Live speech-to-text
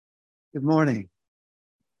Good morning.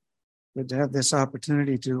 Good to have this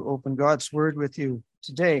opportunity to open God's Word with you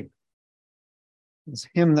today. This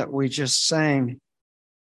hymn that we just sang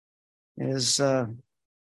is a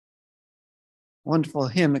wonderful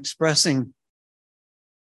hymn expressing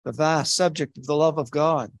the vast subject of the love of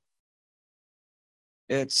God.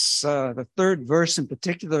 It's the third verse in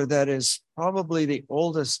particular that is probably the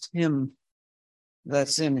oldest hymn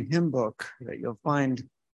that's in a hymn book that you'll find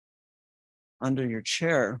under your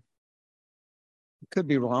chair. Could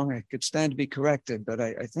be wrong. I could stand to be corrected, but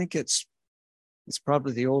I think it's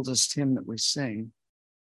probably the oldest hymn that we sing,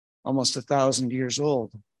 almost 1,000 years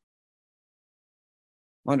old.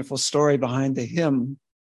 Wonderful story behind the hymn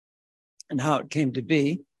and how it came to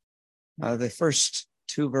be. The first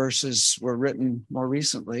two verses were written more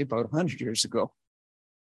recently, about 100 years ago.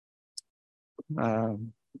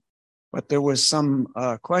 But there was some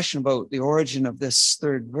question about the origin of this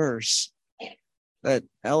third verse that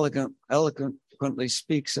eloquently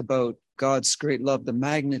speaks about God's great love, the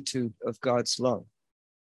magnitude of God's love.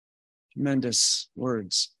 Tremendous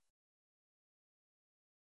words.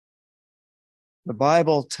 The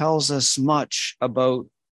Bible tells us much about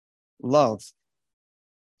love,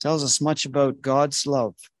 tells us much about God's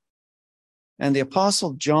love. And the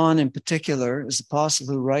Apostle John in particular is the apostle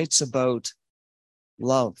who writes about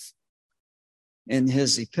love. In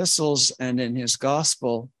his epistles and in his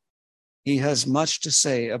gospel, he has much to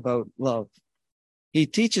say about love. He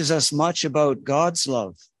teaches us much about God's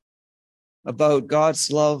love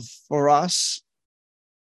for us,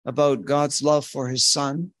 about God's love for his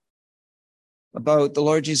Son, about the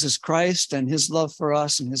Lord Jesus Christ and his love for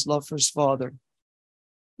us and his love for his Father.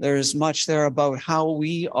 There is much there about how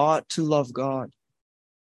we ought to love God.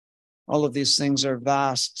 All of these things are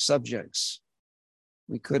vast subjects.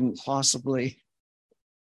 We couldn't possibly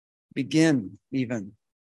begin even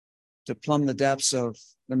to plumb the depths of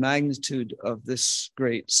the magnitude of this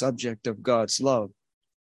great subject of God's love.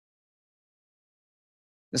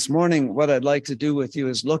 This morning, what I'd like to do with you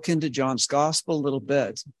is look into John's gospel a little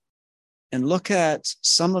bit and look at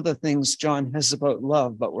some of the things John has about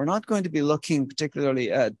love, but we're not going to be looking particularly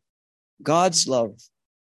at God's love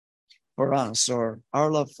for us or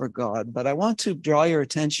our love for God, but I want to draw your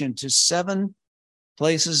attention to 7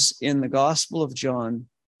 places in the Gospel of John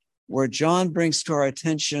where John brings to our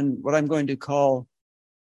attention what I'm going to call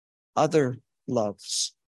other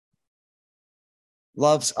loves.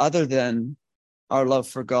 Loves other than our love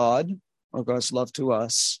for God or God's love to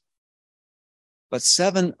us, but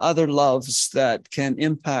 7 other loves that can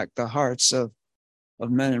impact the hearts of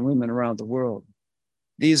men and women around the world.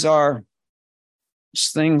 These are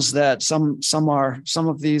things that some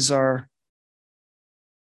of these are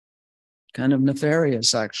kind of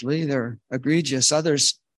nefarious, actually. They're egregious.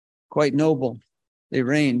 Others quite noble. They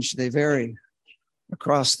range, they vary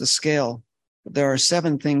across the scale. But there are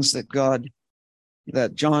 7 things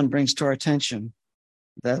that John brings to our attention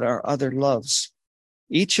that are other loves.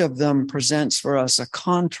 Each of them presents for us a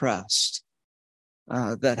contrast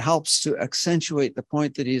that helps to accentuate the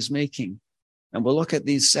point that he is making. And we'll look at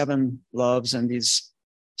these 7 loves and these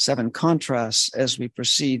 7 contrasts as we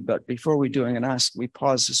proceed. But before we do, I'm going to ask, we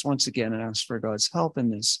pause this once again and ask for God's help in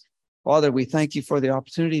this. Father, we thank you for the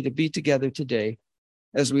opportunity to be together today.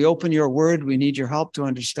 As we open your word, we need your help to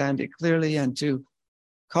understand it clearly and to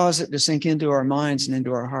cause it to sink into our minds and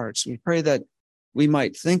into our hearts. We pray that we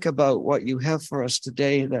might think about what you have for us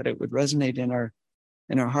today, that it would resonate in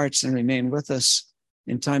our hearts and remain with us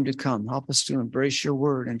in time to come. Help us to embrace your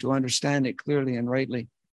word and to understand it clearly and rightly.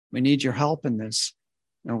 We need your help in this,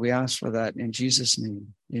 and we ask for that in Jesus'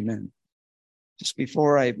 name. Amen. Just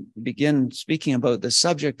before I begin speaking about this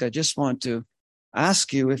subject, I just want to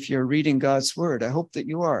ask you if you're reading God's word. I hope that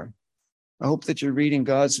you are. I hope that you're reading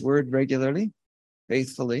God's word regularly,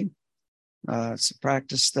 faithfully. It's a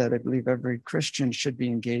practice that I believe every Christian should be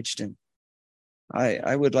engaged in.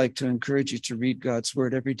 I would like to encourage you to read God's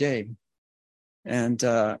word every day. And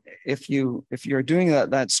if you're doing that,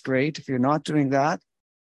 that's great. If you're not doing that,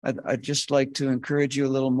 I'd just like to encourage you a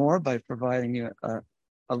little more by providing you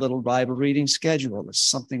a little Bible reading schedule. It's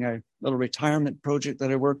something, a little retirement project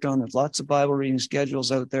that I worked on. There's lots of Bible reading schedules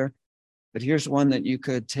out there, but here's one that you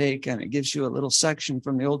could take, and it gives you a little section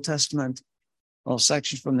from the Old Testament, a little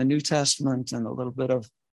section from the New Testament, and a little bit of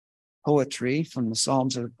poetry from the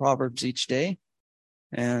Psalms or the Proverbs each day.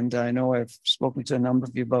 And I know I've spoken to a number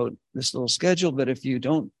of you about this little schedule, but if you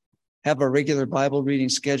don't have a regular Bible reading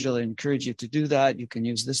schedule, I encourage you to do that. You can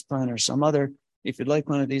use this plan or some other. If you'd like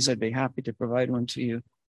one of these, I'd be happy to provide one to you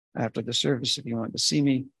after the service if you want to see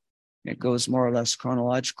me. It goes more or less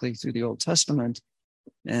chronologically through the Old Testament,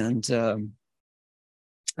 and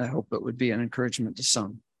I hope it would be an encouragement to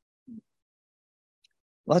some.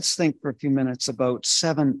 let's think for a few minutes about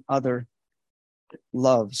 7 other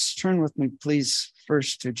loves. Turn with me, please,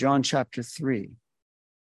 first to John chapter 3.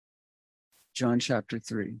 John chapter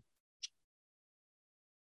 3.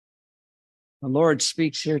 The Lord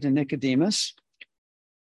speaks here to Nicodemus.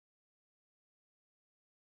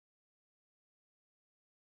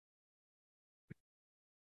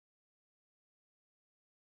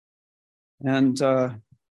 And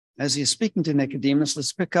as he's speaking to Nicodemus,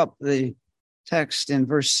 let's pick up the text in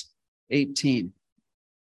verse 18.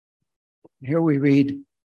 Here we read,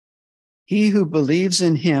 "He who believes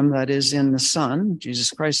in him," that is in the Son,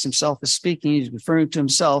 Jesus Christ himself is speaking, he's referring to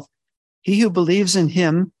himself. "He who believes in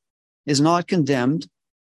him is not condemned,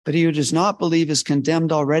 but he who does not believe is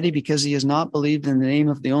condemned already because he has not believed in the name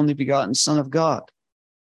of the only begotten Son of God.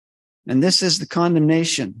 And this is the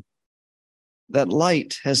condemnation, that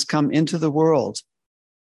light has come into the world,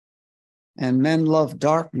 and men love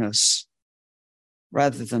darkness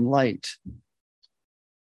rather than light,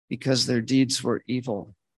 because their deeds were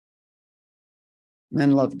evil."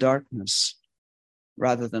 Men love darkness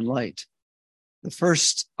rather than light. The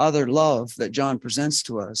first other love that John presents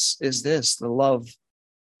to us is this, the love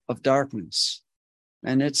of darkness.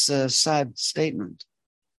 And it's a sad statement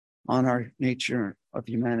on our nature of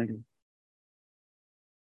humanity.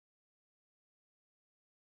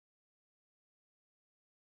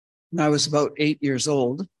 When I was about 8 years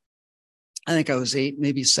old, I think I was 8,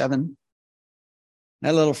 maybe 7, I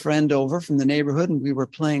had a little friend over from the neighborhood, and we were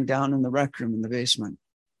playing down in the rec room in the basement.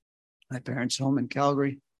 My parents' home in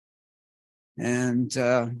Calgary, and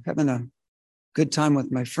having a good time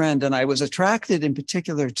with my friend. And I was attracted in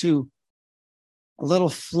particular to a little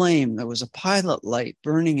flame. There was a pilot light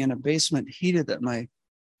burning in a basement heater that my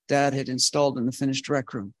dad had installed in the finished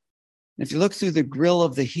rec room. And if you look through the grill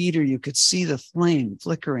of the heater, you could see the flame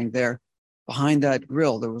flickering there behind that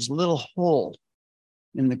grill. There was a little hole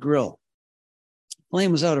in the grill. The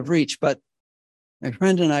flame was out of reach, but my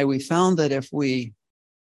friend and I, we found that if we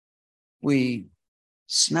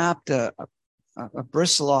snapped a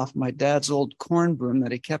bristle off my dad's old corn broom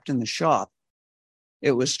that he kept in the shop,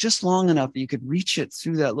 it was just long enough that you could reach it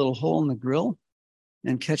through that little hole in the grill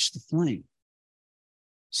and catch the flame.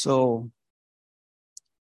 So,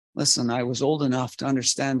 listen, I was old enough to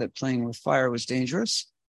understand that playing with fire was dangerous.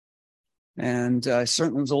 And I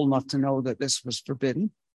certainly was old enough to know that this was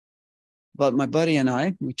forbidden. But my buddy and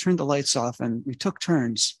I, we turned the lights off and we took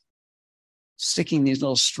turns sticking these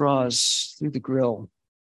little straws through the grill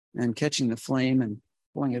and catching the flame and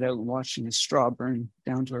pulling it out and watching the straw burn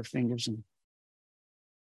down to our fingers.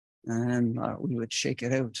 And we would shake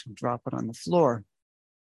it out and drop it on the floor.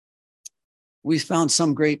 We found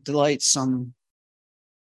some great delight, some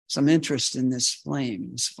interest in this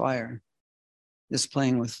flame, this fire, this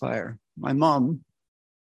playing with fire. My mom,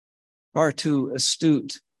 far too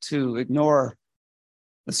astute to ignore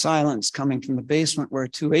the silence coming from the basement where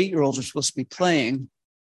 2 8-year-olds are supposed to be playing,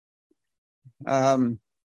 and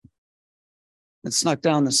snuck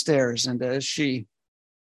down the stairs. And as she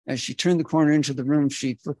turned the corner into the room,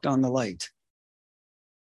 she flicked on the light.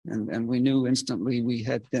 And we knew instantly we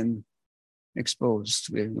had been exposed.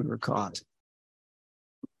 We were caught.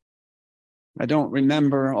 I don't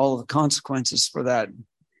remember all the consequences for that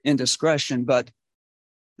indiscretion, but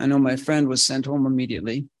I know my friend was sent home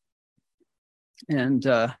immediately. And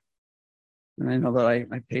I know that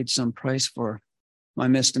I paid some price for my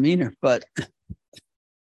misdemeanor, but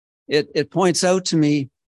it points out to me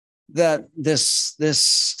that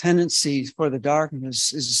this tendency for the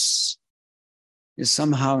darkness is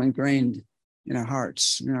somehow ingrained in our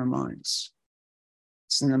hearts, in our minds.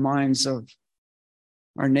 It's in the minds of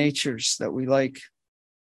our natures that we like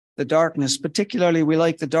the darkness. Particularly, we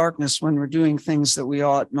like the darkness when we're doing things that we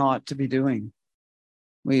ought not to be doing.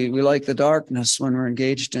 We like the darkness when we're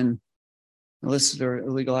engaged in illicit or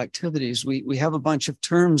illegal activities. We have a bunch of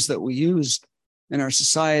terms that we use in our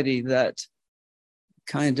society that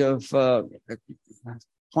kind of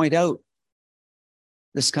point out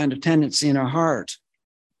this kind of tendency in our heart.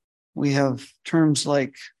 We have terms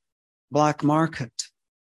like black market.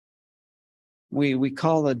 We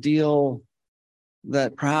call a deal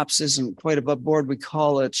that perhaps isn't quite above board, we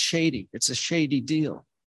call it shady. It's a shady deal.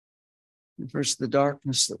 And first, the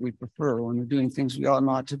darkness that we prefer when we're doing things we ought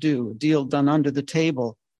not to do, a deal done under the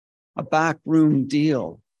table, a backroom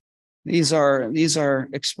deal. These are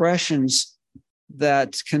expressions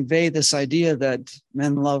that convey this idea that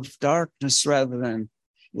men love darkness rather than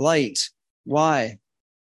light. Why?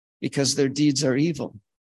 Because their deeds are evil,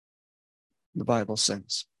 the Bible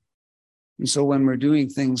says. And so when we're doing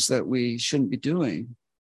things that we shouldn't be doing,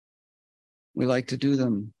 we like to do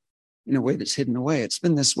them in a way that's hidden away. It's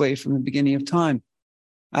been this way from the beginning of time.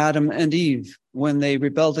 Adam and Eve, when they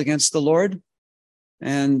rebelled against the Lord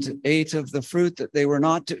and ate of the fruit that they were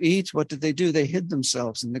not to eat, what did they do? They hid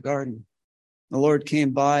themselves in the garden. The Lord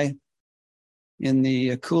came by in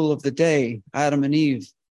the cool of the day. Adam and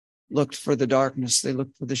Eve looked for the darkness. They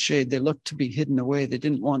looked for the shade. They looked to be hidden away. They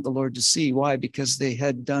didn't want the Lord to see. Why? Because they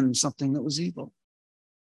had done something that was evil.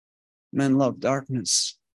 Men love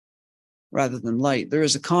darkness rather than light. There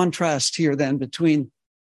is a contrast here then between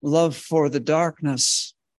love for the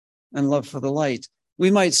darkness and love for the light. We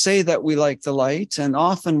might say that we like the light, and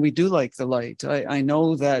often we do like the light. I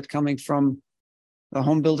know that coming from the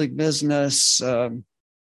home building business,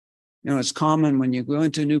 it's common when you go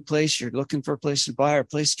into a new place, you're looking for a place to buy or a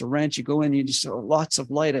place to rent. You go in, you just lots of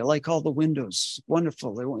light. I like all the windows.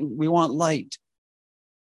 Wonderful. We want light.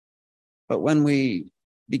 But when we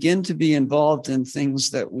begin to be involved in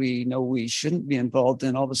things that we know we shouldn't be involved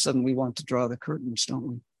in, all of a sudden we want to draw the curtains, don't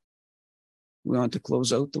we? We want to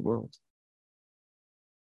close out the world.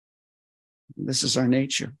 This is our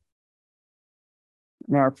nature.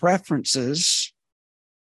 And our preferences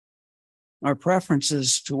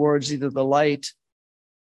towards either the light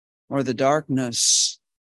or the darkness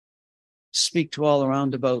speak to all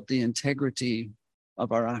around about the integrity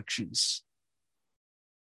of our actions.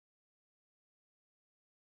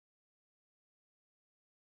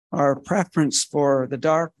 Our preference for the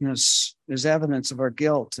darkness is evidence of our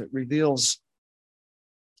guilt. It reveals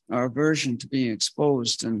our aversion to being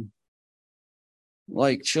exposed. And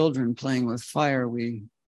like children playing with fire, we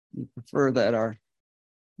prefer that our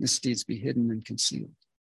misdeeds be hidden and concealed.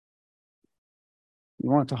 We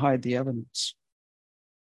want to hide the evidence.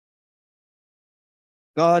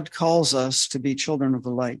 God calls us to be children of the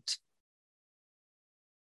light.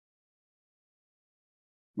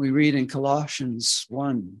 We read in Colossians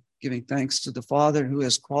 1, giving thanks to the Father who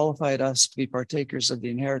has qualified us to be partakers of the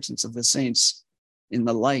inheritance of the saints in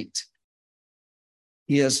the light.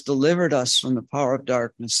 He has delivered us from the power of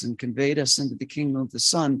darkness and conveyed us into the kingdom of the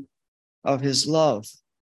Son of his love.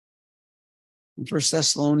 In 1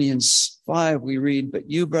 Thessalonians 5, we read, "But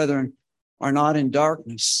you, brethren, are not in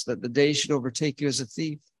darkness, that the day should overtake you as a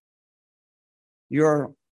thief. You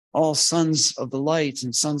are all sons of the light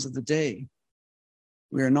and sons of the day.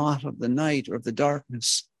 We are not of the night or of the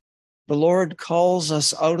darkness. The Lord calls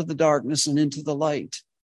us out of the darkness and into the light.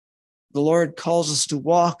 The Lord calls us to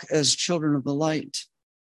walk as children of the light."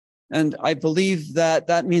 And I believe that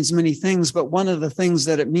that means many things, but one of the things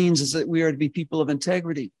that it means is that we are to be people of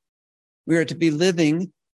integrity. We are to be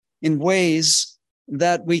living in ways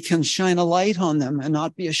that we can shine a light on them and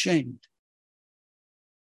not be ashamed.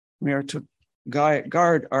 We are to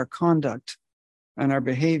guard our conduct and our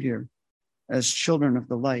behavior as children of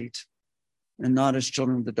the light and not as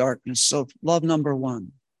children of the darkness. So love number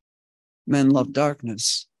one, men love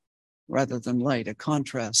darkness rather than light, a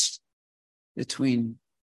contrast between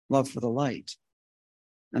love for the light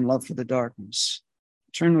and love for the darkness.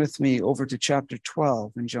 Turn with me over to chapter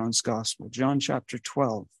 12 in John's Gospel. John chapter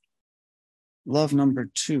 12, love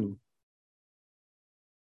number 2.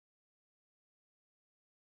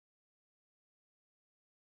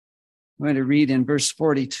 I'm going to read in verse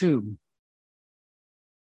 42.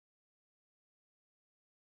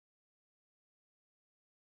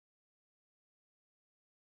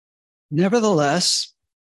 Nevertheless,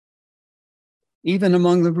 even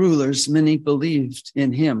among the rulers, many believed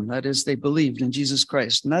in him. That is, they believed in Jesus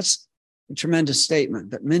Christ. And that's a tremendous statement,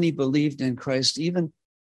 that many believed in Christ. Even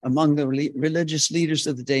among the religious leaders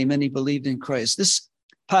of the day, many believed in Christ. This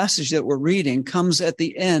passage that we're reading comes at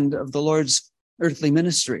the end of the Lord's earthly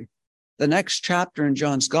ministry. The next chapter in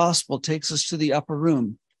John's Gospel takes us to the upper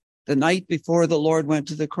room, the night before the Lord went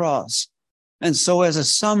to the cross. And so as a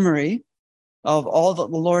summary of all that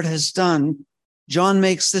the Lord has done, John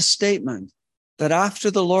makes this statement, that after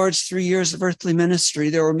the Lord's 3 years of earthly ministry,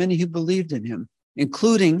 there were many who believed in him,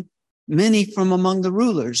 including many from among the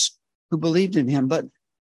rulers who believed in him. But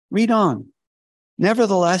read on.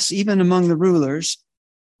 Nevertheless, even among the rulers,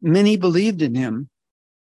 many believed in him,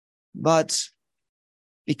 but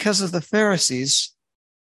because of the Pharisees,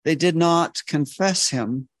 they did not confess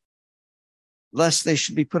him, lest they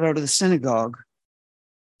should be put out of the synagogue,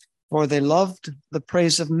 for they loved the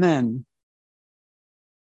praise of men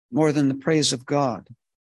more than the praise of God.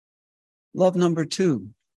 Love number 2,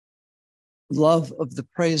 love of the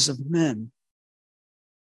praise of men.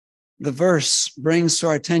 The verse brings to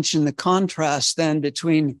our attention the contrast then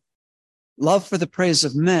between love for the praise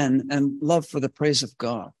of men and love for the praise of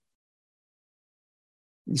God.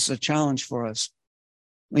 It's a challenge for us.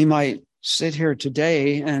 We might sit here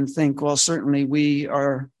today and think, well, certainly we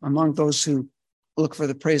are among those who look for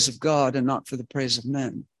the praise of God and not for the praise of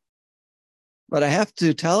men. But I have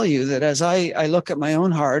to tell you that as I look at my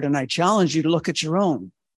own heart, and I challenge you to look at your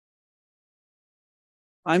own,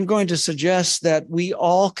 I'm going to suggest that we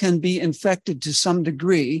all can be infected to some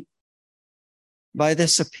degree by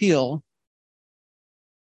this appeal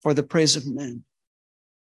for the praise of men.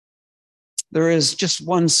 There is just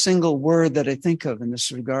one single word that I think of in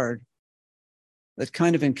this regard that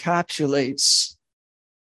kind of encapsulates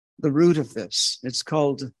the root of this. It's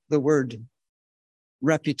called the word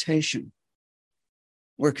reputation.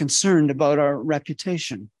 We're concerned about our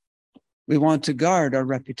reputation. We want to guard our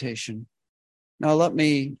reputation. Now, let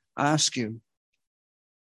me ask you,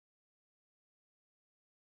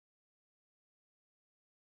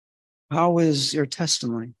 how is your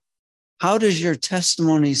testimony? How does your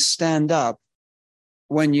testimony stand up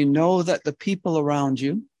when you know that the people around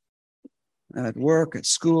you, at work, at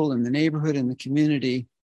school, in the neighborhood, in the community,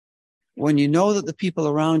 when you know that the people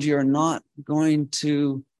around you are not going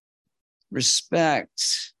to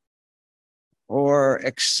respect or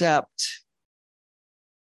accept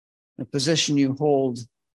the position you hold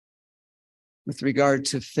with regard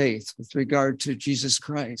to faith, with regard to Jesus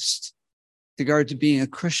Christ, with regard to being a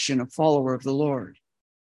Christian, a follower of the Lord?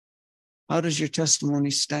 How does your testimony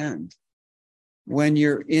stand when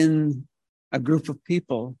you're in a group of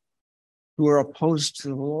people who are opposed to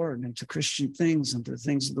the Lord and to Christian things and to the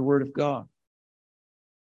things of the Word of God?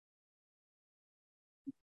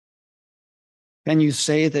 Can you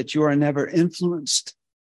say that you are never influenced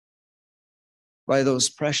by those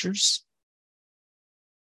pressures?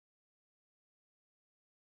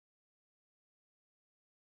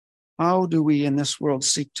 How do we in this world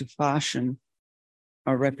seek to fashion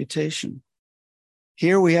our reputation?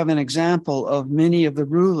 Here we have an example of many of the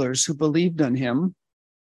rulers who believed on him,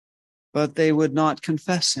 but they would not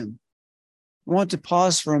confess him. I want to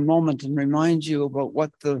pause for a moment and remind you about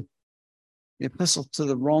what the epistle to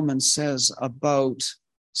the Romans says about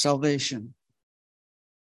salvation.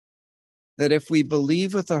 That if we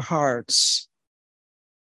believe with our hearts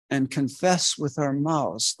and confess with our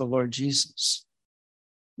mouths the Lord Jesus,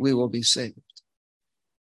 we will be saved.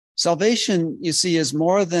 Salvation, you see, is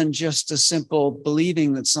more than just a simple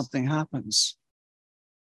believing that something happens.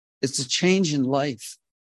 It's a change in life.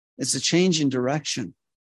 It's a change in direction.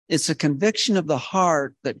 It's a conviction of the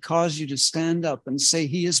heart that causes you to stand up and say,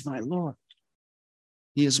 He is my Lord.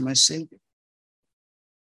 He is my Savior.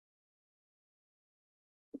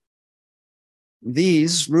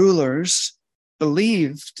 These rulers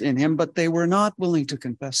believed in him, but they were not willing to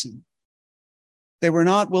confess him. They were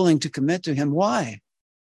not willing to commit to him. Why?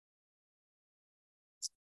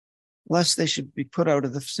 Lest they should be put out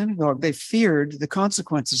of the synagogue. They feared the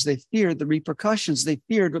consequences. They feared the repercussions. They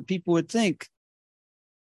feared what people would think.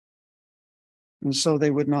 And so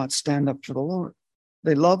they would not stand up for the Lord.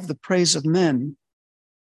 They loved the praise of men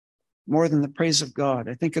more than the praise of God.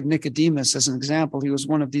 I think of Nicodemus as an example. He was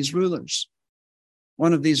one of these rulers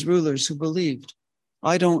who believed.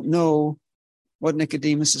 I don't know what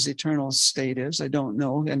Nicodemus's eternal state is. I don't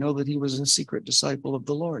know. I know that he was a secret disciple of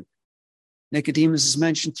the Lord. Nicodemus is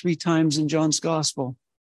mentioned 3 times in John's gospel.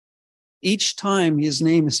 Each time his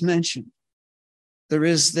name is mentioned, there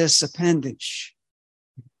is this appendage.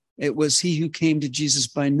 It was he who came to Jesus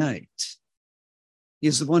by night. He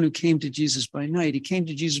is the one who came to Jesus by night. He came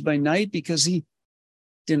to Jesus by night because he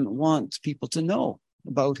didn't want people to know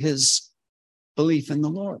about his belief in the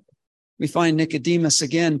Lord. We find Nicodemus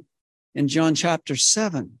again in John chapter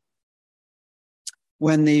 7,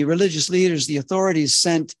 when the religious leaders, the authorities,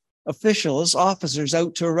 sent officers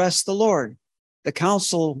out to arrest the Lord. The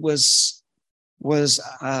council was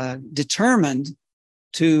determined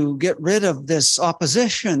to get rid of this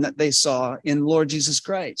opposition that they saw in Lord Jesus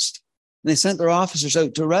Christ. And they sent their officers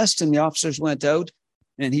out to arrest him. The officers went out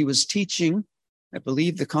and he was teaching. I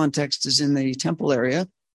believe the context is in the temple area.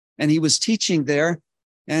 And he was teaching there.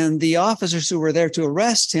 And the officers who were there to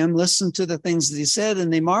arrest him listened to the things that he said,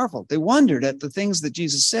 and they marveled. They wondered at the things that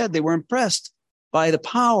Jesus said. They were impressed by the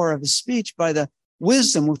power of his speech, by the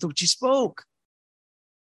wisdom with which he spoke.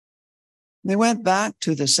 They went back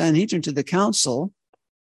to the Sanhedrin, to the council,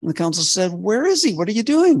 and the council said, "Where is he? What are you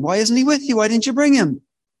doing? Why isn't he with you? Why didn't you bring him?"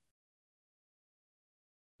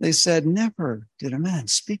 They said, "Never did a man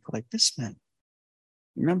speak like this man."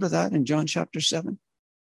 Remember that in John chapter 7?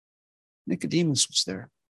 Nicodemus was there.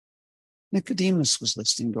 Nicodemus was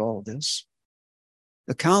listening to all this.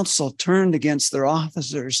 The council turned against their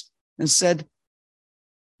officers and said,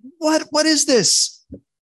 What is this?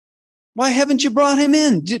 Why haven't you brought him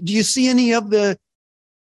in? Do you see any of the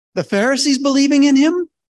Pharisees believing in him?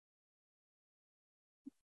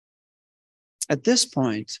 At this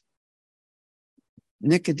point,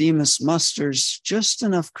 Nicodemus musters just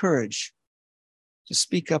enough courage to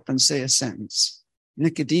speak up and say a sentence.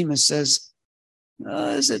 Nicodemus says,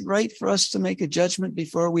 is it right for us to make a judgment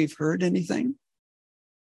before we've heard anything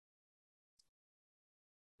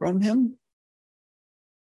from him?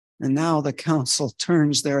 And now the council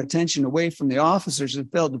turns their attention away from the officers who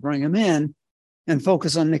failed to bring him in and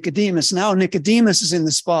focus on Nicodemus. Now Nicodemus is in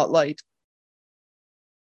the spotlight.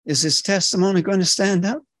 Is his testimony going to stand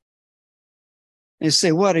up? They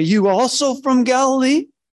say, what, are you also from Galilee?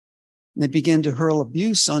 And they begin to hurl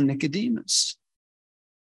abuse on Nicodemus.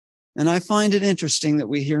 And I find it interesting that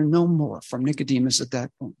we hear no more from Nicodemus at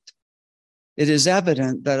that point. It is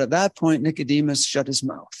evident that at that point, Nicodemus shut his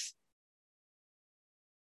mouth.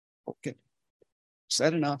 Okay,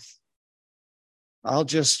 said enough. I'll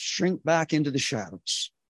just shrink back into the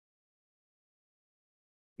shadows.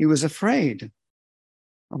 He was afraid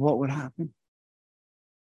of what would happen.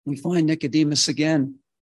 We find Nicodemus again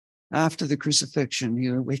after the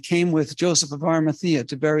crucifixion. We came with Joseph of Arimathea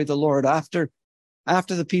to bury the Lord after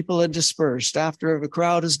the people had dispersed, after the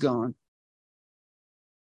crowd is gone.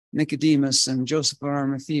 Nicodemus and Joseph of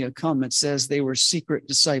Arimathea come. It says they were secret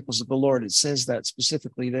disciples of the Lord. It says that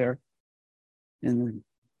specifically there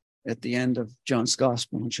at the end of John's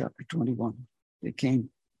Gospel in chapter 21. They came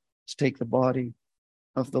to take the body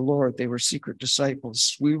of the Lord. They were secret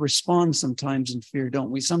disciples. We respond sometimes in fear,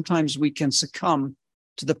 don't we? Sometimes we can succumb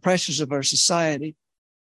to the pressures of our society,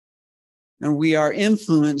 and we are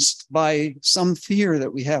influenced by some fear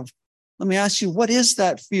that we have. Let me ask you, what is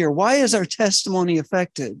that fear? Why is our testimony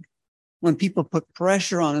affected when people put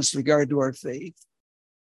pressure on us regard to our faith?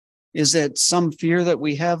 Is it some fear that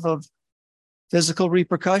we have of physical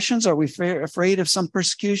repercussions? Are we afraid of some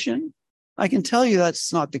persecution? I can tell you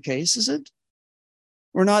that's not the case, is it?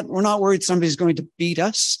 We're not worried somebody's going to beat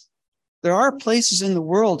us. There are places in the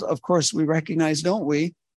world, of course, we recognize, don't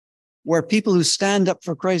we, where people who stand up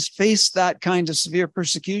for Christ face that kind of severe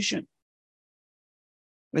persecution.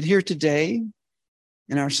 But here today,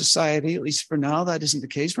 in our society, at least for now, that isn't the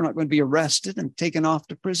case. We're not going to be arrested and taken off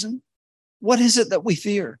to prison. What is it that we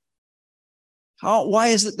fear? Why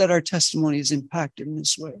is it that our testimony is impacted in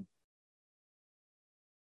this way?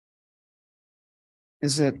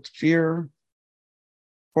 Is it fear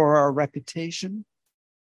for our reputation?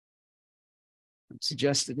 I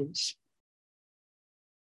suggest it is.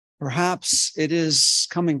 Perhaps it is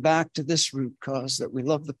coming back to this root cause that we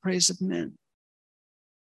love the praise of men.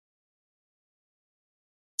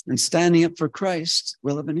 And standing up for Christ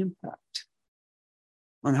will have an impact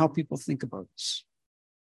on how people think about us.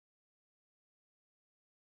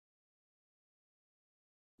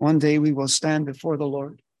 One day we will stand before the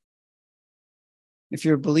Lord. If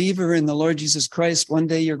you're a believer in the Lord Jesus Christ, one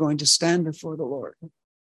day you're going to stand before the Lord.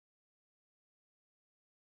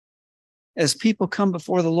 As people come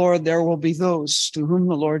before the Lord, there will be those to whom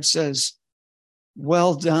the Lord says,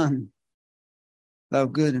 well done, thou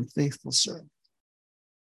good and faithful servant.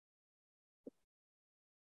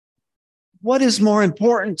 What is more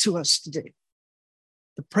important to us today?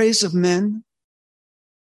 The praise of men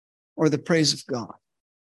or the praise of God?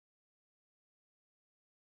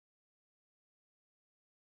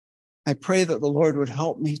 I pray that the Lord would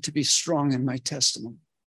help me to be strong in my testimony,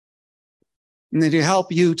 and that He'll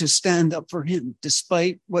help you to stand up for Him,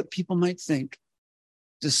 despite what people might think,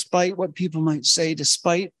 despite what people might say,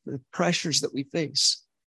 despite the pressures that we face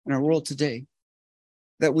in our world today,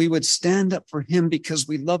 that we would stand up for Him because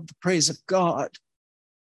we love the praise of God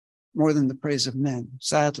more than the praise of men.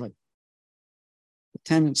 Sadly, the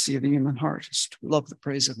tendency of the human heart is to love the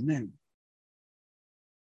praise of men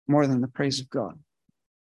more than the praise of God.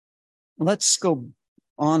 Let's go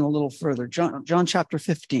on a little further. John chapter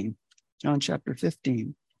 15. John chapter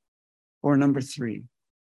 15, or number 3.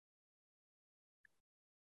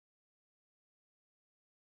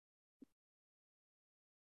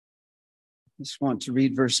 I just want to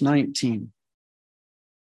read verse 19.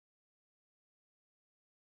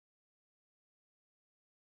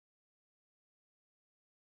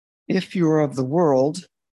 If you are of the world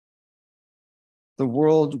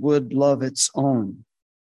would love its own.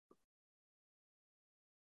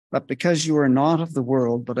 But because you are not of the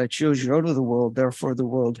world, but I chose you out of the world, therefore the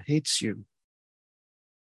world hates you.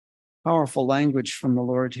 Powerful language from the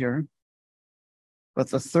Lord here. But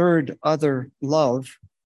the third other love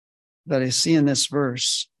that I see in this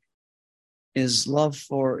verse is love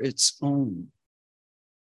for its own.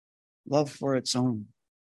 Love for its own.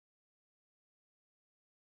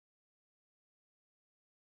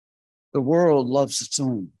 The world loves its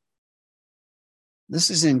own. This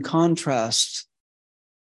is in contrast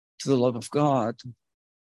to the love of God,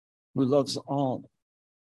 who loves all.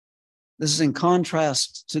 This is in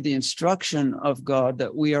contrast to the instruction of God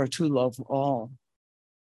that we are to love all.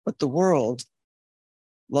 but the world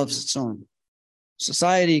loves its own.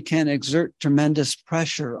 Society can exert tremendous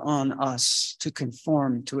pressure on us to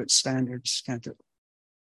conform to its standards, can't it?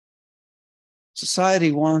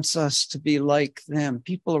 Society wants us to be like them.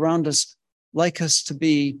 People around us like us to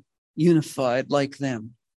be unified like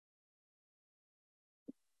them.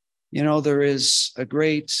 You know, there is a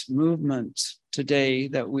great movement today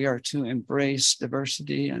that we are to embrace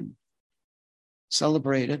diversity and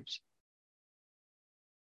celebrate it.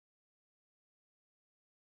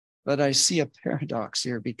 But I see a paradox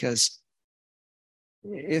here, because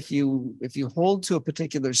if you hold to a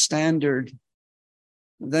particular standard,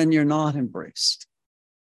 then you're not embraced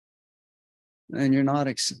and you're not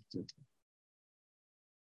accepted.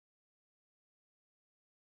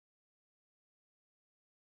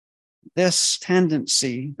 This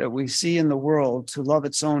tendency that we see in the world to love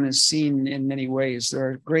its own is seen in many ways. There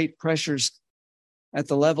are great pressures at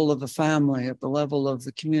the level of the family, at the level of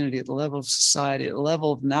the community, at the level of society, at the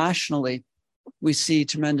level of nationally. We see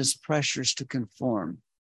tremendous pressures to conform,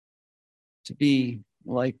 to be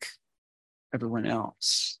like everyone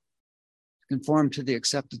else, to conform to the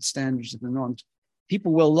accepted standards of the norms.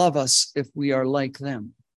 People will love us if we are like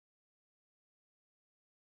them.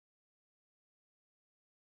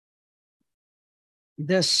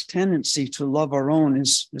 This tendency to love our own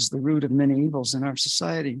is the root of many evils in our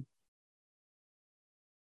society.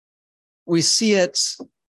 We see it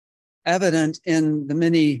evident in the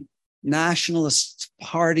many nationalist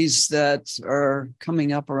parties that are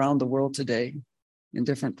coming up around the world today in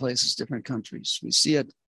different places, different countries. We see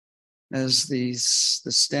it as the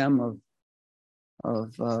stem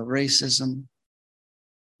of racism.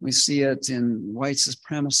 We see it in white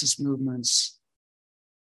supremacist movements.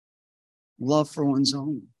 Love for one's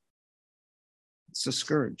own. It's a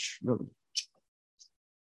scourge, really.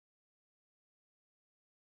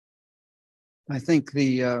 I think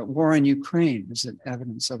the war in Ukraine is an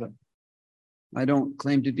evidence of it. I don't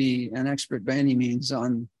claim to be an expert by any means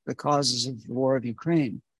on the causes of the war of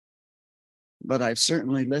Ukraine, but I've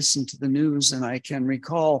certainly listened to the news, and I can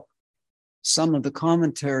recall some of the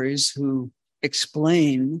commentaries who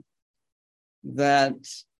explain that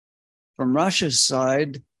from Russia's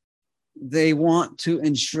side, they want to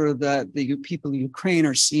ensure that the people of Ukraine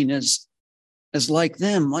are seen as like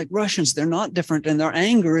them, like Russians. They're not different. And their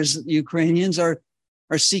anger is that the Ukrainians are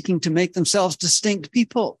seeking to make themselves distinct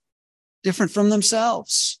people, different from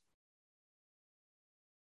themselves.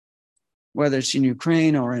 Whether it's in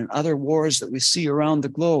Ukraine or in other wars that we see around the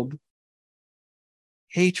globe,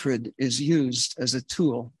 hatred is used as a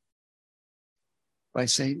tool by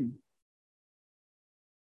Satan.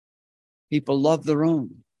 People love their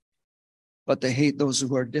own, but they hate those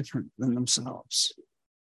who are different than themselves.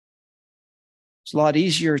 It's a lot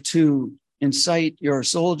easier to incite your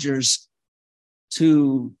soldiers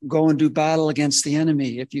to go and do battle against the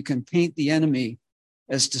enemy if you can paint the enemy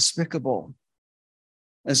as despicable,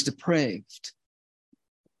 as depraved.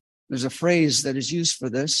 There's a phrase that is used for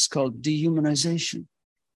this. It's called dehumanization.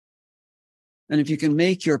 And if you can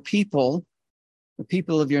make your people, the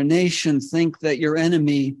people of your nation, think that your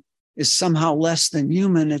enemy is somehow less than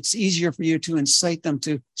human, it's easier for you to incite them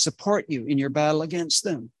to support you in your battle against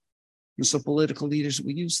them. And so political leaders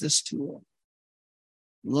will use this tool.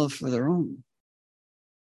 Love for their own,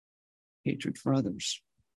 hatred for others.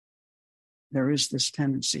 There is this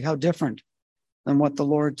tendency. How different than what the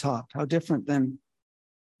Lord taught? How different than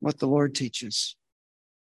what the Lord teaches?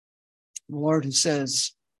 The Lord who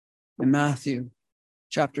says in Matthew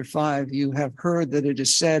chapter 5, you have heard that it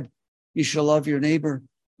is said, you shall love your neighbor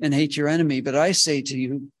and hate your enemy. But I say to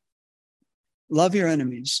you, love your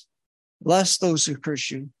enemies, bless those who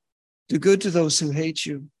curse you, do good to those who hate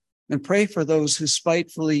you, and pray for those who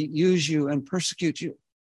spitefully use you and persecute you,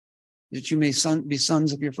 that you may be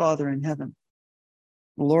sons of your Father in heaven.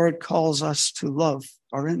 The Lord calls us to love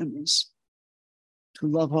our enemies, to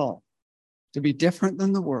love all, to be different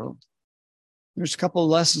than the world. There's a couple of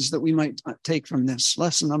lessons that we might take from this.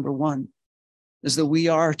 Lesson number one is that we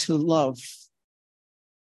are to love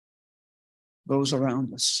those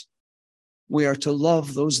around us. We are to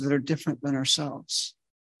love those that are different than ourselves.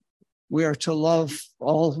 We are to love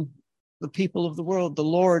all the people of the world. The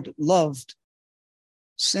Lord loved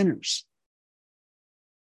sinners.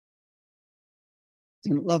 He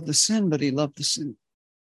didn't love the sin, but he loved the sinner.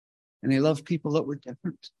 And he loved people that were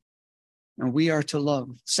different. And we are to love.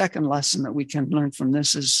 Second lesson that we can learn from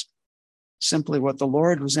this is simply what the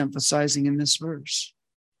Lord was emphasizing in this verse,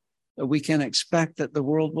 that we can expect that the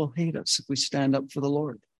world will hate us if we stand up for the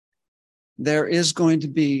Lord. There is going to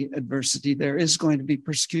be adversity. There is going to be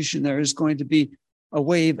persecution. There is going to be a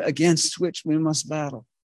wave against which we must battle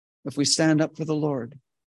if we stand up for the Lord.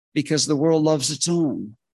 because the world loves its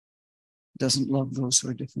own, doesn't love those who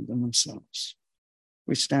are different than themselves.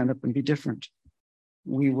 We stand up and be different.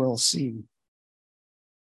 We will see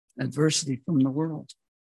adversity from the world.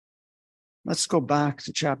 Let's go back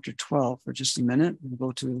to chapter 12 for just a minute. We'll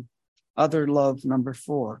go to other love number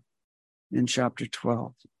 4 in chapter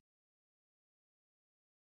 12.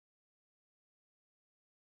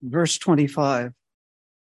 Verse 25.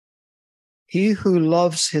 He who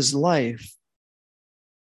loves his life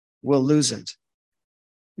will lose it,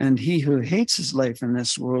 and he who hates his life in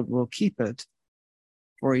this world will keep it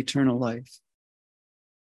for eternal life.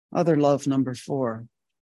 Other love number 4.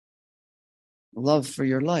 Love for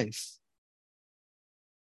your life.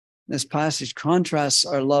 This passage contrasts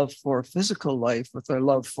our love for physical life with our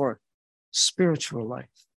love for spiritual life.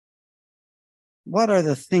 What are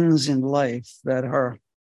the things in life that are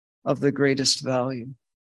of the greatest value?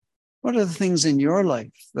 What are the things in your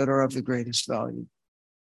life that are of the greatest value?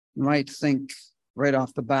 You might think right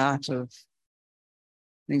off the bat of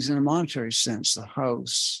things in a monetary sense, the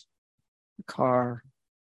house, the car,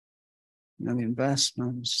 the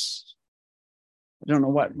investments. I don't know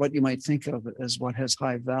what you might think of as what has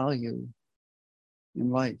high value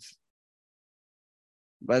in life.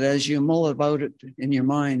 But as you mull about it in your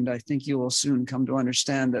mind, I think you will soon come to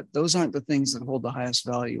understand that those aren't the things that hold the highest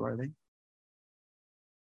value, are they?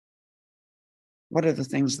 What are the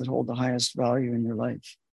things that hold the highest value in your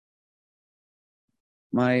life?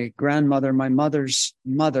 My grandmother, my mother's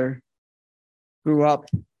mother, grew up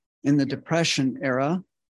in the Depression era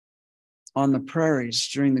on the prairies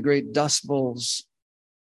during the great Dust Bowls.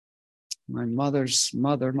 My mother's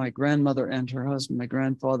mother, my grandmother and her husband, my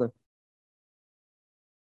grandfather,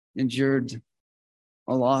 endured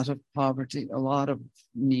a lot of poverty, a lot of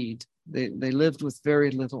need. They lived with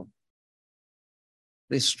very little.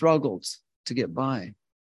 They struggled to get by.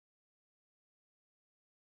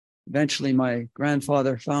 Eventually, my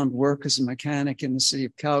grandfather found work as a mechanic in the city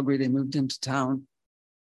of Calgary. They moved into town.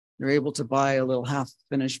 They were able to buy a little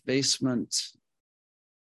half-finished basement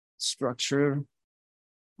structure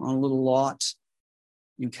on a little lot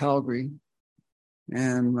in Calgary.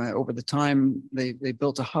 And over the time, they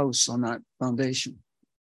built a house on that foundation.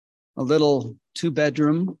 A little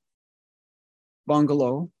 2-bedroom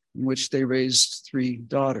bungalow in which they raised 3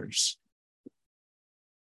 daughters.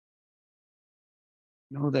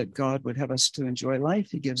 Know that God would have us to enjoy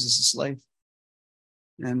life. He gives us this life.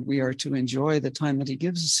 And we are to enjoy the time that he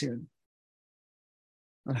gives us here.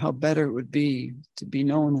 But how better it would be to be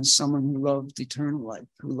known as someone who loved eternal life,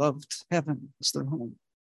 who loved heaven as their home,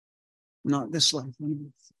 not this life.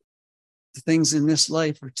 The things in this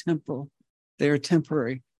life are temporal. They are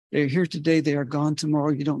temporary. They are here today. They are gone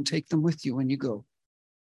tomorrow. You don't take them with you when you go.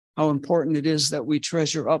 How important it is that we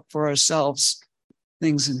treasure up for ourselves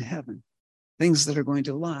things in heaven, things that are going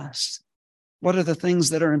to last. What are the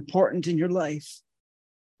things that are important in your life?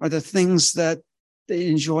 Are the things that they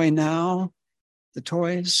enjoy now, the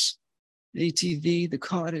toys, the ATV, the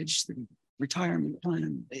cottage, the retirement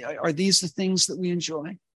plan? Are these the things that we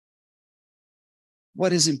enjoy?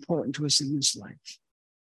 What is important to us in this life?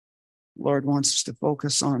 The Lord wants us to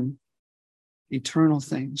focus on eternal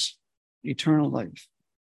things, eternal life.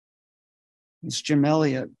 It's Jim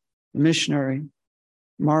Elliot, the missionary,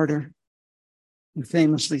 martyr, who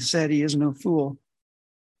famously said he is no fool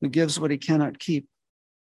who gives what he cannot keep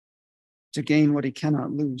to gain what he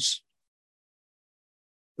cannot lose.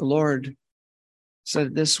 The Lord said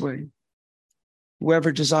it this way: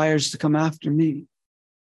 whoever desires to come after me,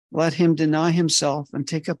 let him deny himself and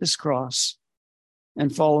take up his cross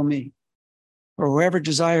and follow me. For whoever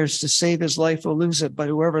desires to save his life will lose it, but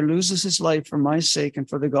whoever loses his life for my sake and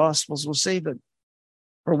for the gospel's will save it.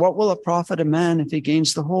 For what will it profit a man if he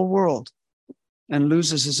gains the whole world and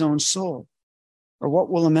loses his own soul? Or what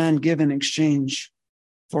will a man give in exchange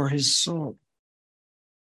for his soul?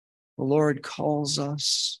 The Lord calls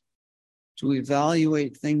us to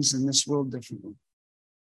evaluate things in this world differently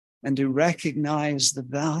and to recognize the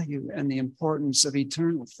value and the importance of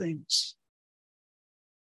eternal things,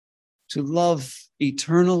 to love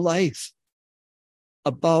eternal life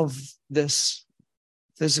above this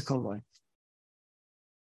physical life.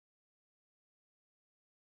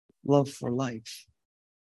 Love for life.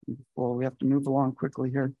 Before we have to move along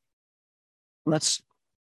quickly here, let's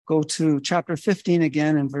go to chapter 15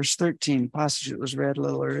 again and verse 13, passage that was read a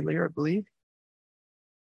little earlier, I believe.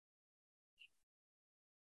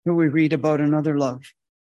 Here we read about another love.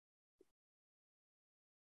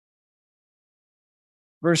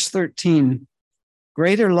 Verse 13,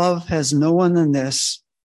 greater love has no one than this,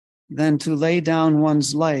 than to lay down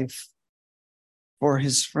one's life for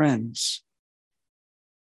his friends.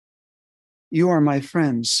 You are my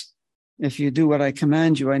friends if you do what I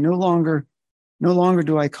command you. No longer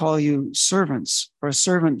do I call you servants, for a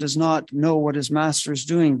servant does not know what his master is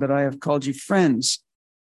doing, but I have called you friends.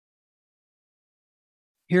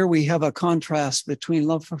 Here we have a contrast between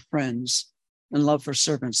love for friends and love for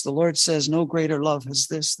servants. The Lord says, no greater love is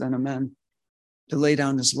this than a man to lay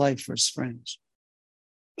down his life for his friends.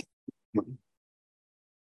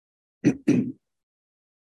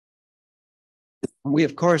 We,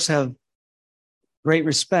 of course, have great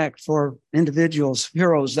respect for individuals,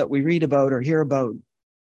 heroes that we read about or hear about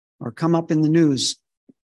or come up in the news,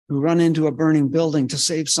 who run into a burning building to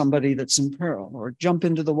save somebody that's in peril, or jump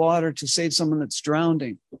into the water to save someone that's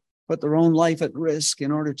drowning, put their own life at risk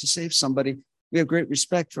in order to save somebody. We have great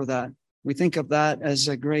respect for that. We think of that as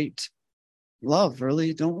a great love,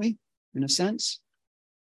 really, don't we? In a sense.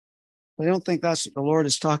 But I don't think that's what the Lord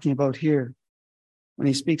is talking about here when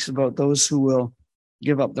he speaks about those who will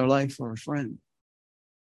give up their life for a friend.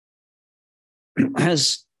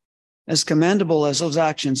 As commendable as those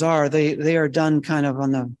actions are, they are done kind of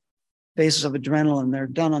on the basis of adrenaline. They're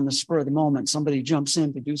done on the spur of the moment. Somebody jumps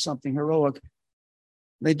in to do something heroic.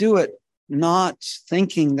 They do it not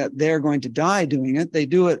thinking that they're going to die doing it. They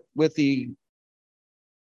do it with the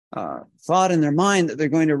thought in their mind that they're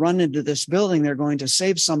going to run into this building, they're going to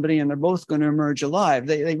save somebody, and they're both going to emerge alive.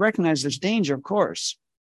 They recognize there's danger, of course,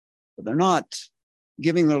 but they're not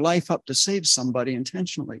giving their life up to save somebody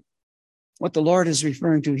intentionally. What the Lord is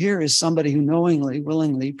referring to here is somebody who knowingly,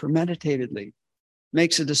 willingly, premeditatedly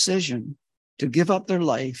makes a decision to give up their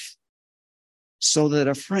life so that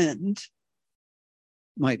a friend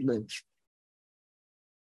might live.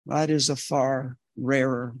 That is a far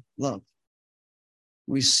rarer love.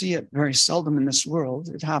 We see it very seldom in this world.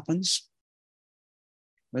 It happens,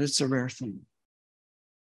 but it's a rare thing.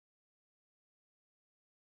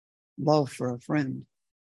 Love for a friend.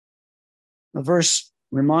 The verse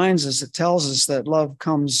reminds us, it tells us that love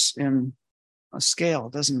comes in a scale,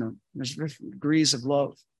 doesn't it? There's different degrees of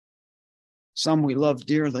love. Some we love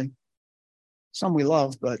dearly. Some we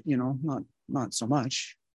love, but, not so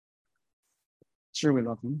much. Sure, we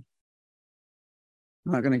love them.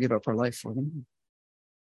 We're not going to give up our life for them.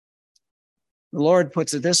 The Lord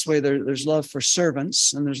puts it this way, there's love for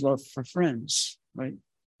servants and there's love for friends, right?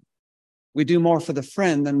 We do more for the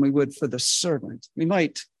friend than we would for the servant. We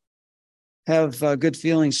might have good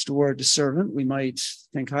feelings toward the servant. We might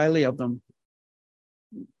think highly of them,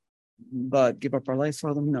 but give up our life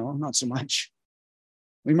for them? No, not so much.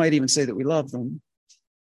 We might even say that we love them.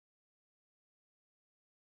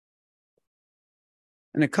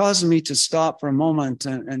 And it caused me to stop for a moment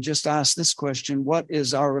and just ask this question: what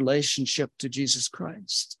is our relationship to Jesus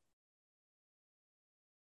Christ?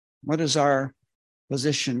 What is our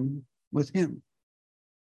position with him?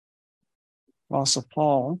 Apostle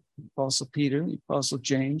Paul, Apostle Peter, Apostle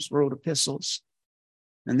James wrote epistles,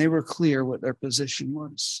 and they were clear what their position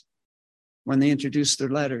was when they introduced their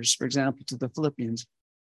letters, for example, to the Philippians.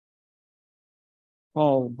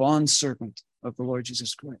 Paul, bondservant of the Lord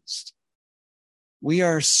Jesus Christ. We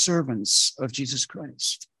are servants of Jesus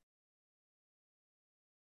Christ.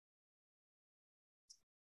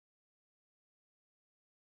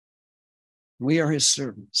 We are his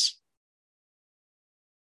servants.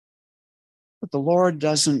 But the Lord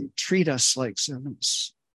doesn't treat us like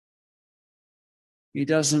servants. He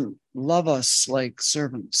doesn't love us like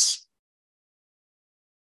servants.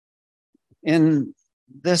 In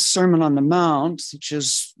this Sermon on the Mount, which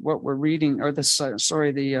is what we're reading, or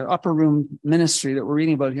the upper room ministry that we're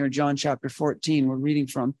reading about here in John chapter 14, we're reading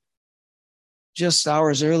from just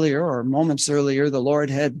hours earlier or moments earlier, the Lord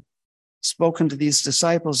had spoken to these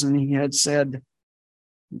disciples and he had said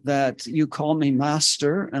that you call me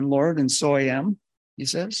Master and Lord, and so I am, he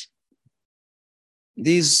says.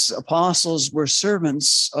 These apostles were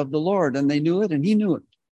servants of the Lord and they knew it and he knew it.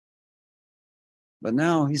 But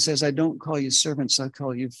now he says, I don't call you servants, I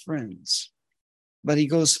call you friends. But he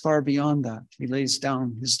goes far beyond that. He lays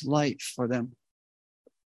down his life for them.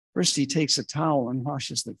 First, he takes a towel and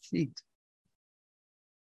washes their feet.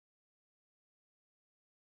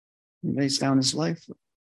 He lays down his life.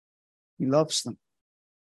 He loves them.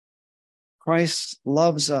 Christ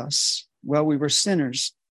loves us. While we were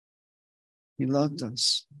sinners, he loved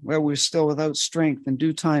us. While we were still without strength, in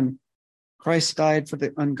due time, Christ died for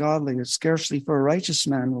the ungodly. Scarcely for a righteous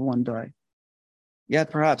man will one die. Yet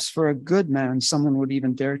perhaps for a good man, someone would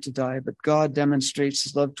even dare to die. But God demonstrates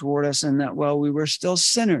his love toward us in that while we were still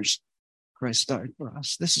sinners, Christ died for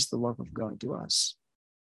us. This is the love of God to us.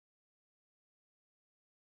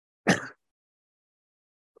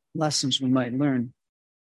 Lessons we might learn.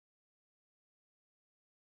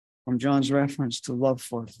 from John's reference to love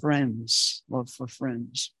for friends, love for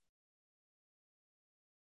friends.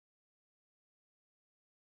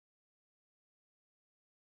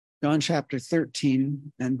 John chapter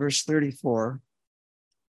 13 and verse 34.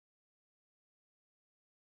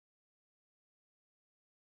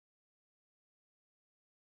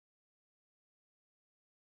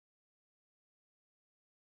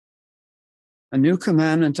 A new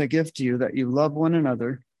commandment I give to you, that you love one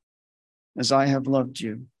another as I have loved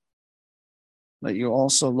you. That you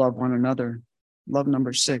also love one another. Love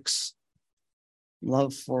number 6,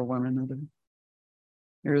 love for one another.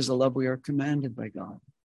 Here is the love we are commanded by God.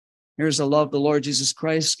 Here's the love the Lord Jesus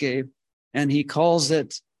Christ gave, and he calls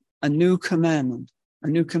it a new commandment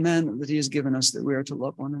that he has given us, that we are to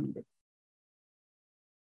love one another.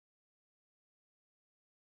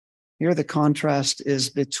 Here the contrast is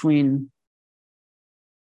between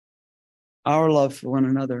our love for one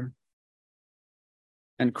another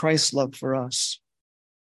and Christ's love for us.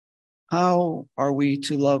 How are we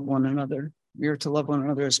to love one another? We are to love one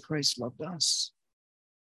another as Christ loved us.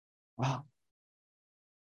 Wow.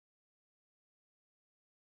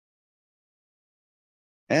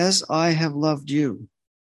 As I have loved you,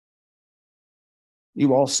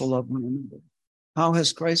 you also love one another. How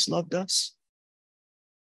has Christ loved us?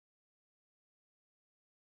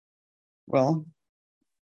 Well,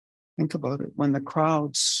 think about it. When the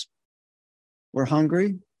crowds were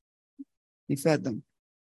hungry, he fed them.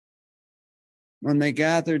 When they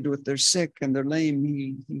gathered with their sick and their lame,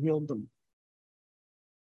 he healed them.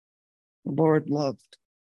 The Lord loved.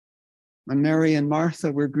 When Mary and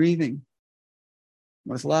Martha were grieving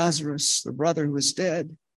with Lazarus, the brother who was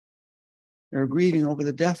dead, they were grieving over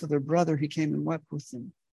the death of their brother. He came and wept with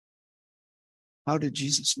them. How did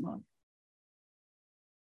Jesus love?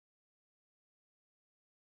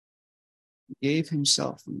 He gave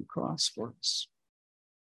himself on the cross for us.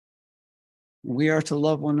 We are to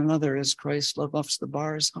love one another as Christ loved us. The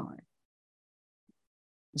bar is high.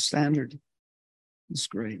 The standard is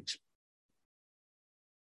great.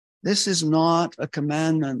 This is not a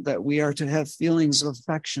commandment that we are to have feelings of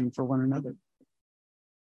affection for one another.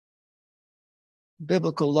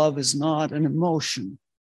 Biblical love is not an emotion,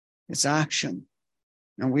 it's action.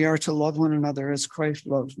 And we are to love one another as Christ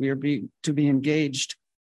loves. We are to be engaged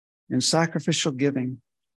in sacrificial giving.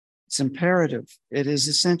 It's imperative. It is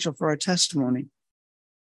essential for our testimony.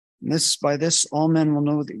 And by this, all men will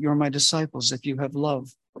know that you're my disciples, if you have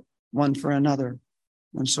love one for another.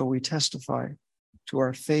 And so we testify to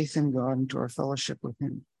our faith in God and to our fellowship with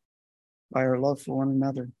him by our love for one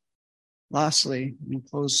another. Lastly, we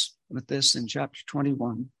close with this in chapter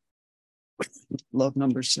 21, love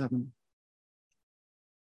number 7.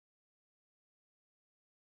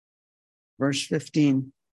 Verse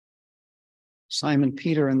 15, Simon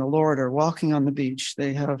Peter and the Lord are walking on the beach.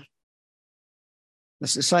 The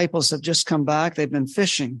disciples have just come back. They've been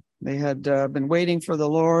fishing. They had been waiting for the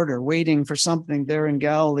Lord, or waiting for something there in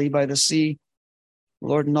Galilee by the sea. The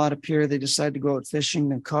Lord did not appear. They decided to go out fishing.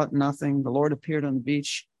 They caught nothing. The Lord appeared on the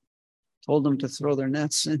beach, told them to throw their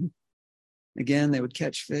nets in. Again, they would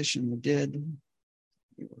catch fish, and they did.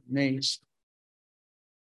 They were amazed.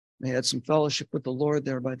 They had some fellowship with the Lord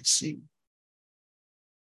there by the sea.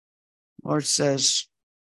 The Lord says,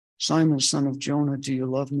 Simon, son of Jonah, do you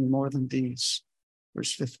love me more than these?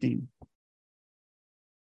 Verse 15.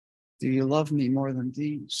 Do you love me more than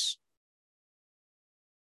these?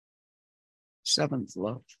 7th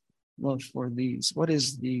love for these. What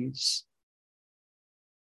is these?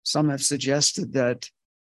 Some have suggested that,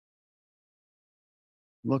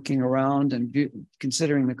 looking around and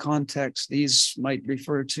considering the context, these might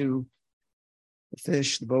refer to the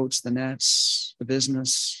fish, the boats, the nets, the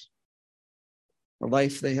business, the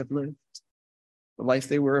life they have lived, the life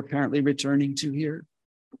they were apparently returning to here.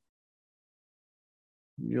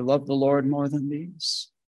 You love the Lord more than these?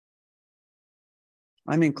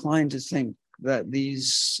 I'm inclined to think that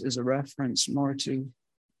these is a reference more to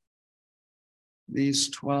these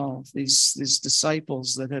 12, these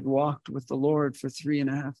disciples that had walked with the Lord for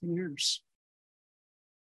 3.5 years,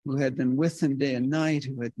 who had been with him day and night,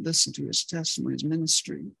 who had listened to his testimony, his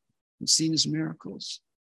ministry, and seen his miracles.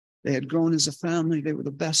 They had grown as a family. They were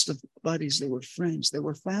the best of buddies. They were friends. They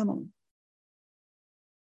were family.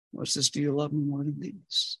 Lord says, do you love me more than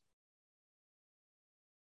these?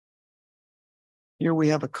 Here we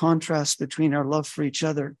have a contrast between our love for each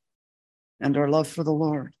other and our love for the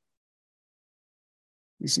Lord.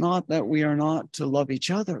 It's not that we are not to love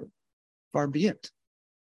each other, far be it.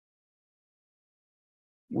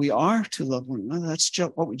 We are to love one another. That's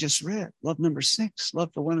just what we just read. Love number 6,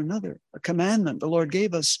 love for one another. A commandment the Lord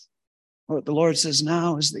gave us. What the Lord says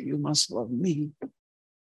now is that you must love me.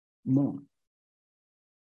 more.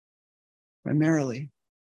 Primarily,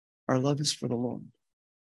 our love is for the Lord.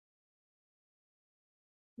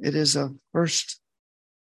 It is of first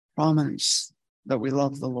prominence that we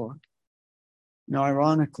love the Lord. Now,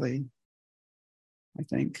 ironically, I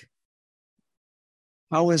think,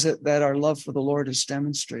 how is it that our love for the Lord is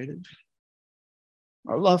demonstrated?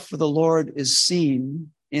 Our love for the Lord is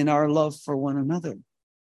seen in our love for one another.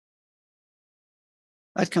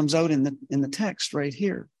 That comes out in the text right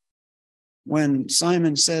here. When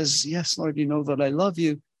Simon says, "Yes, Lord, you know that I love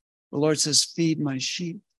you," the Lord says, "Feed my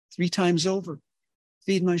sheep." 3 times over.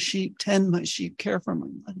 Feed my sheep, tend my sheep, care for my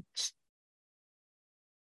lambs.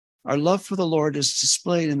 Our love for the Lord is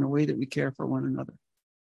displayed in the way that we care for one another.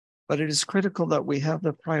 But it is critical that we have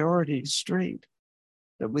the priorities straight,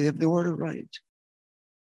 that we have the order right.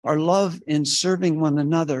 Our love in serving one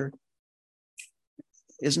another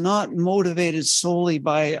is not motivated solely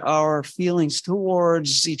by our feelings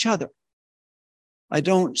towards each other. I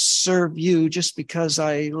don't serve you just because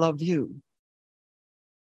I love you.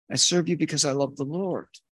 I serve you because I love the Lord.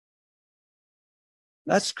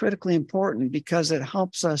 That's critically important because it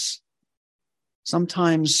helps us.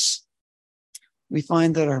 Sometimes we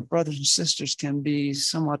find that our brothers and sisters can be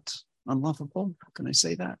somewhat unlovable. How can I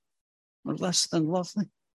say that? Or less than lovely.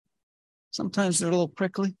 Sometimes they're a little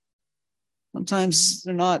prickly. Sometimes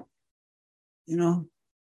they're not,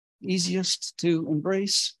 easiest to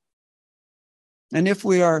embrace. And if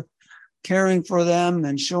we are caring for them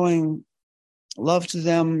and showing love to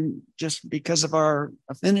them just because of our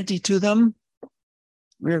affinity to them,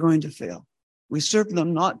 we are going to fail. We serve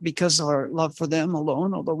them not because of our love for them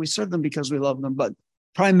alone, although we serve them because we love them, but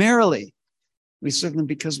primarily we serve them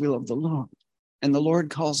because we love the Lord. And the Lord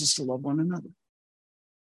calls us to love one another.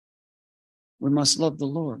 We must love the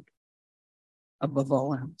Lord above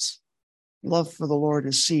all else. Love for the Lord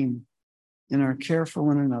is seen in our care for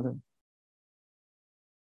one another.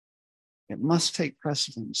 It must take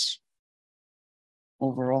precedence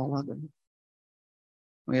over all other.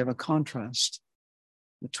 We have a contrast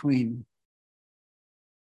between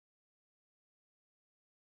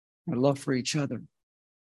our love for each other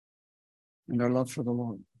and our love for the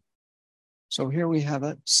Lord. So here we have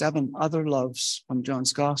it, 7 other loves from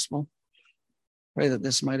John's Gospel. Pray that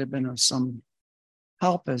this might have been of some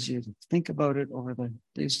help as you think about it over the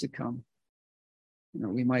days to come.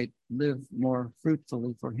 We might live more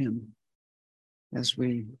fruitfully for him as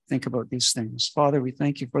we think about these things. Father, we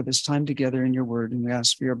thank you for this time together in your word, and we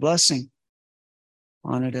ask for your blessing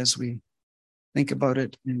on it as we think about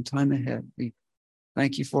it in time ahead. We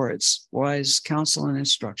thank you for its wise counsel and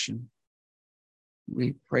instruction.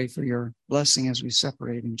 We pray for your blessing as we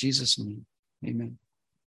separate in Jesus' name. Amen.